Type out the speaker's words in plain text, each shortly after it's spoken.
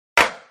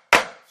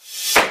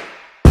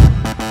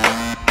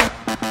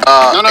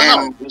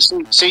No.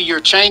 See, you're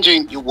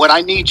changing. What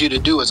I need you to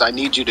do is I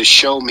need you to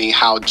show me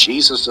how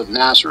Jesus of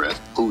Nazareth,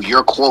 who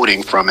you're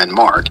quoting from in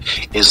Mark,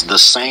 is the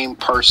same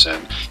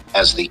person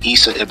as the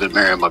Isa ibn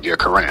Maryam of your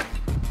Quran.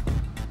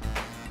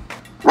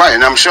 Right,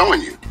 and I'm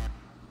showing you.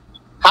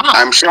 How?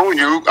 I'm showing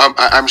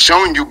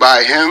you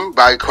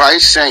by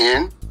Christ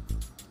saying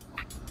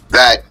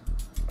that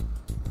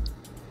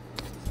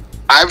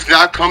I've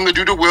not come to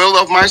do the will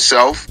of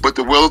myself, but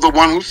the will of the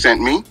one who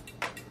sent me.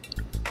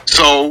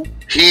 So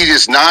he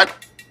is not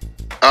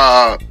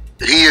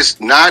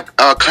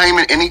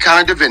claiming any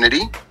kind of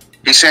divinity.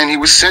 He's saying he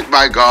was sent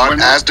by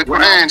God, as the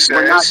Quran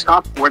says.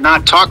 We're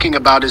not talking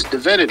about his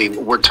divinity.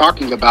 We're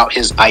talking about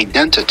his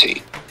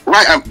identity.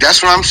 Right,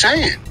 that's what I'm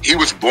saying. He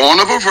was born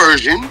of a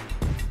virgin,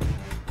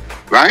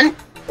 right?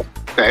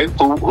 Okay,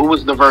 who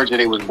was the virgin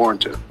he was born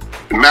to?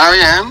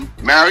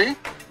 Mary.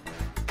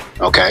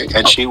 Okay,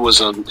 and she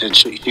was a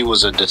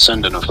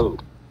descendant of who?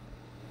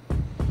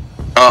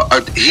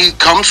 He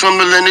comes from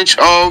the lineage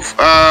of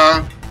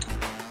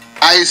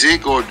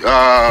Isaac or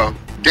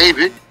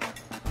David,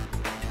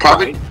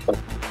 probably. Right.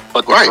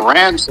 But the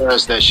Quran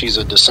says that she's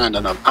a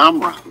descendant of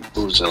Amram,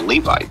 who's a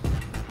Levite.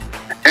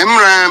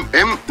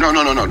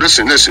 No.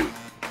 Listen.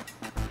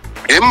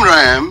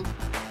 Imram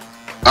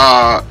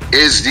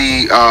is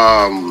the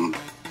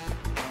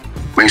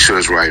make sure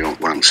it's right on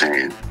what I'm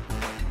saying.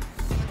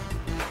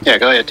 Yeah,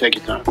 go ahead, take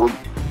your time.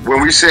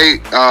 When we say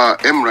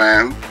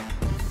Imram,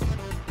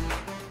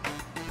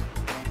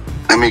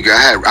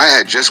 I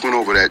had just went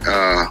over that.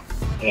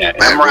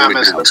 Imram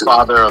is the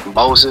father of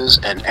Moses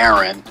and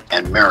Aaron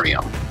and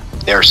Miriam,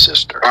 their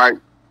sister. All right.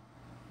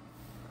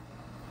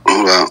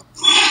 Well,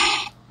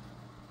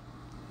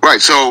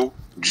 right. So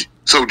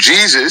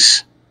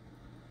Jesus,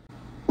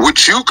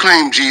 what you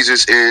claim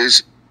Jesus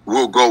is,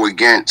 will go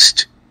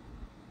against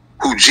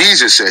who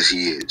Jesus says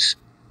he is.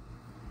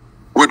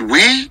 What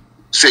we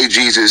say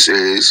Jesus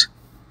is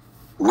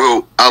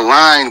will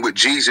align with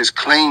Jesus'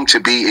 claim to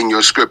be in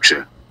your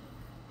scripture.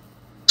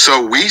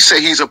 So we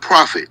say he's a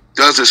prophet.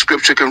 Does the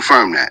scripture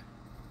confirm that?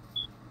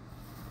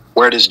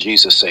 Where does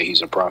Jesus say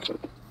he's a prophet?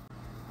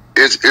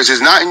 It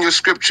is not in your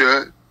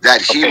scripture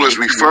that he was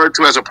referred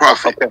to as a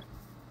prophet. Okay.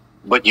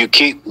 But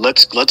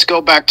let's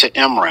go back to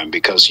Imran,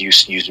 because you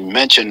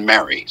mentioned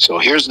Mary. So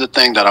here's the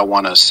thing that I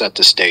want to set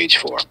the stage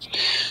for.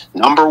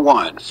 Number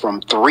one, from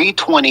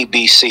 320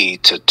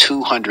 BC to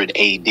 200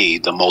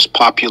 AD, the most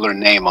popular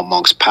name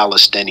amongst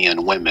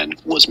Palestinian women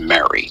was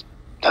Mary.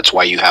 That's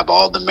why you have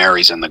all the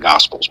Marys in the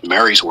Gospels.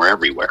 Marys were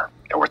everywhere.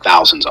 There were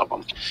thousands of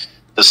them.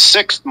 The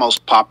sixth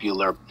most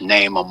popular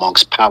name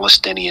amongst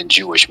Palestinian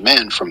Jewish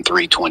men from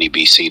 320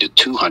 BC to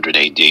 200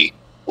 AD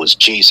was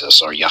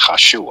Jesus, or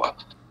Yahashua,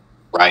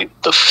 right?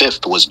 The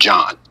fifth was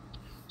John.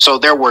 So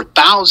there were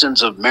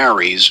thousands of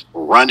Marys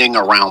running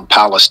around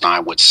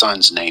Palestine with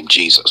sons named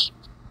Jesus.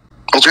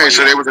 Okay,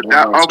 so there was a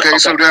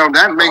so now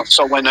that makes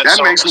so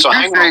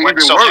hang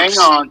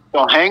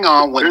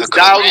on. When there's the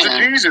thousands Quran, of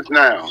Jesus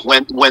now.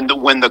 When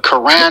the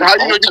Quran, how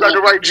do you know you got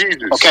the right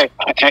Jesus?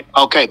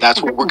 Okay,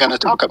 that's what we're going to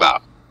talk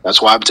about.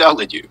 That's why I'm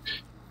telling you.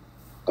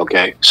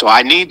 Okay, so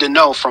I need to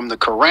know from the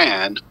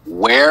Quran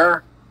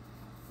where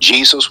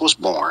Jesus was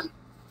born,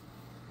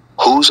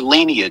 whose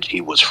lineage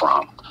he was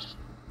from.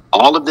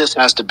 All of this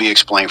has to be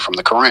explained from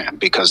the Quran,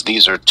 because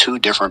these are two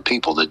different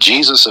people. The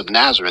Jesus of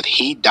Nazareth,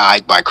 he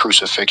died by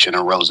crucifixion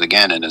and rose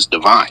again and is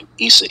divine.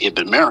 Isa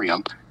ibn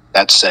Maryam,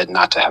 that's said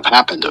not to have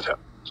happened to him.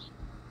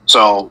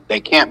 So they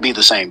can't be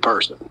the same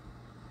person.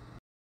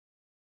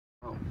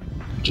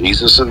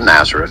 Jesus of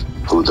Nazareth,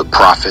 who the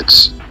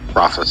prophets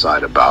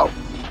prophesied about,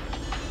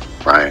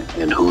 right,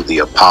 and who the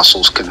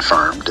apostles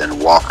confirmed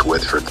and walked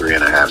with for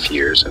 3.5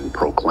 years and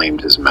proclaimed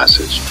his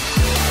message,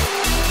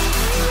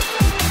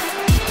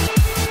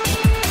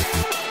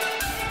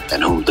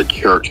 and whom the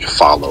church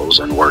follows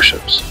and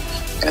worships,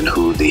 and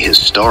who the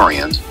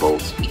historians,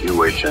 both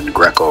Jewish and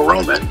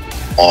Greco-Roman,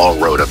 all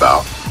wrote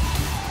about,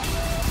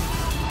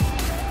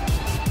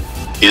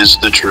 is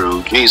the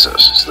true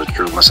Jesus, is the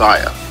true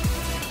Messiah.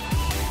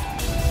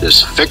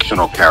 This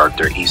fictional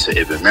character, Isa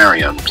ibn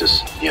Maryam,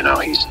 just,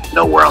 he's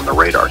nowhere on the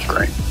radar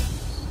screen.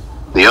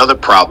 The other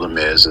problem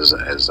is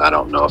I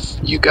don't know if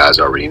you guys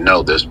already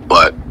know this,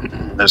 but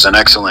there's an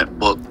excellent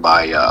book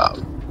by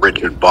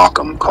Richard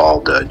Bauckham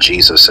called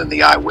Jesus and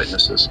the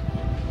Eyewitnesses.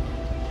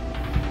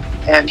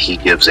 And he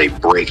gives a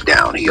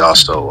breakdown. He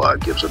also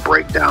gives a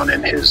breakdown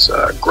in his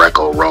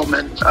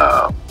Greco-Roman,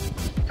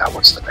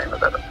 what's the name of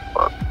that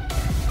book?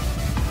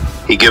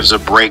 He gives a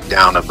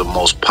breakdown of the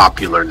most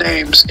popular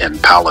names in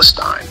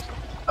Palestine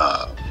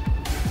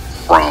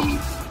from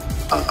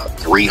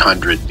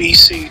 300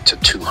 BC to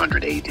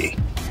 200 AD.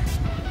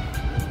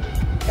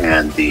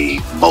 And the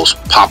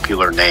most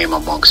popular name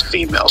amongst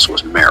females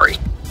was Mary.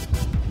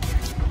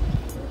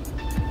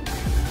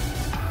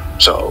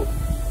 So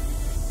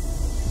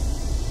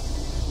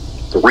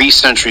 3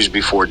 centuries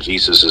before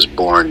Jesus is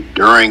born,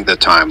 during the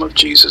time of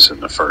Jesus in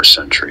the 1st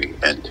century,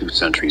 and 2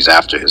 centuries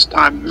after his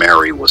time,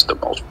 Mary was the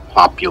most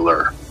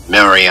popular,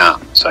 Miriam,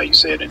 that's how you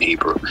say it in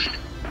Hebrew,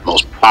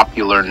 most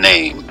popular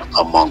name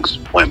amongst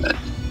women.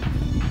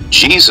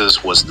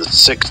 Jesus was the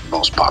 6th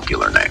most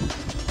popular name.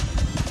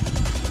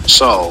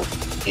 So,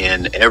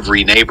 in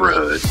every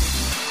neighborhood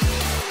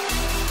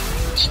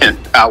in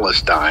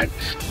Palestine,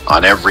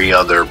 on every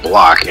other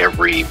block,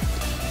 every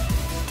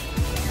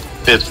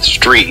 5th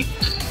street,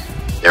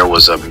 there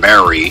was a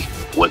Mary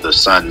with a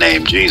son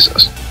named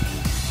Jesus.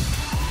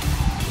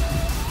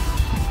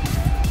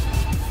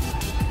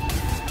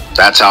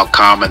 That's how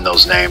common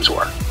those names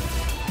were.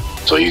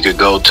 So you could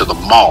go to the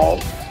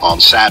mall on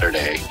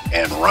Saturday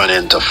and run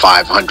into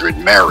 500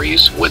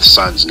 Marys with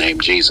sons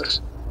named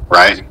Jesus,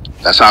 right?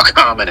 That's how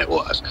common it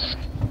was.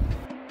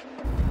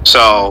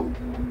 So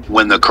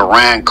when the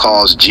Quran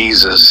calls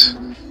Jesus,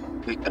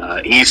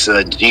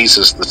 Isa,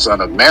 Jesus, the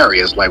son of Mary,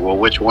 it's like, well,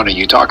 which one are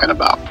you talking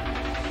about?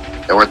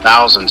 There were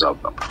thousands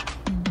of them.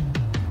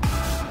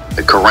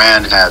 The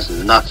Quran has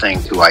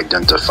nothing to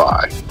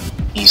identify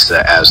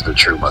Isa as the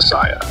true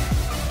Messiah,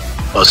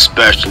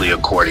 especially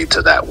according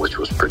to that which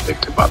was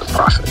predicted by the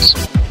prophets.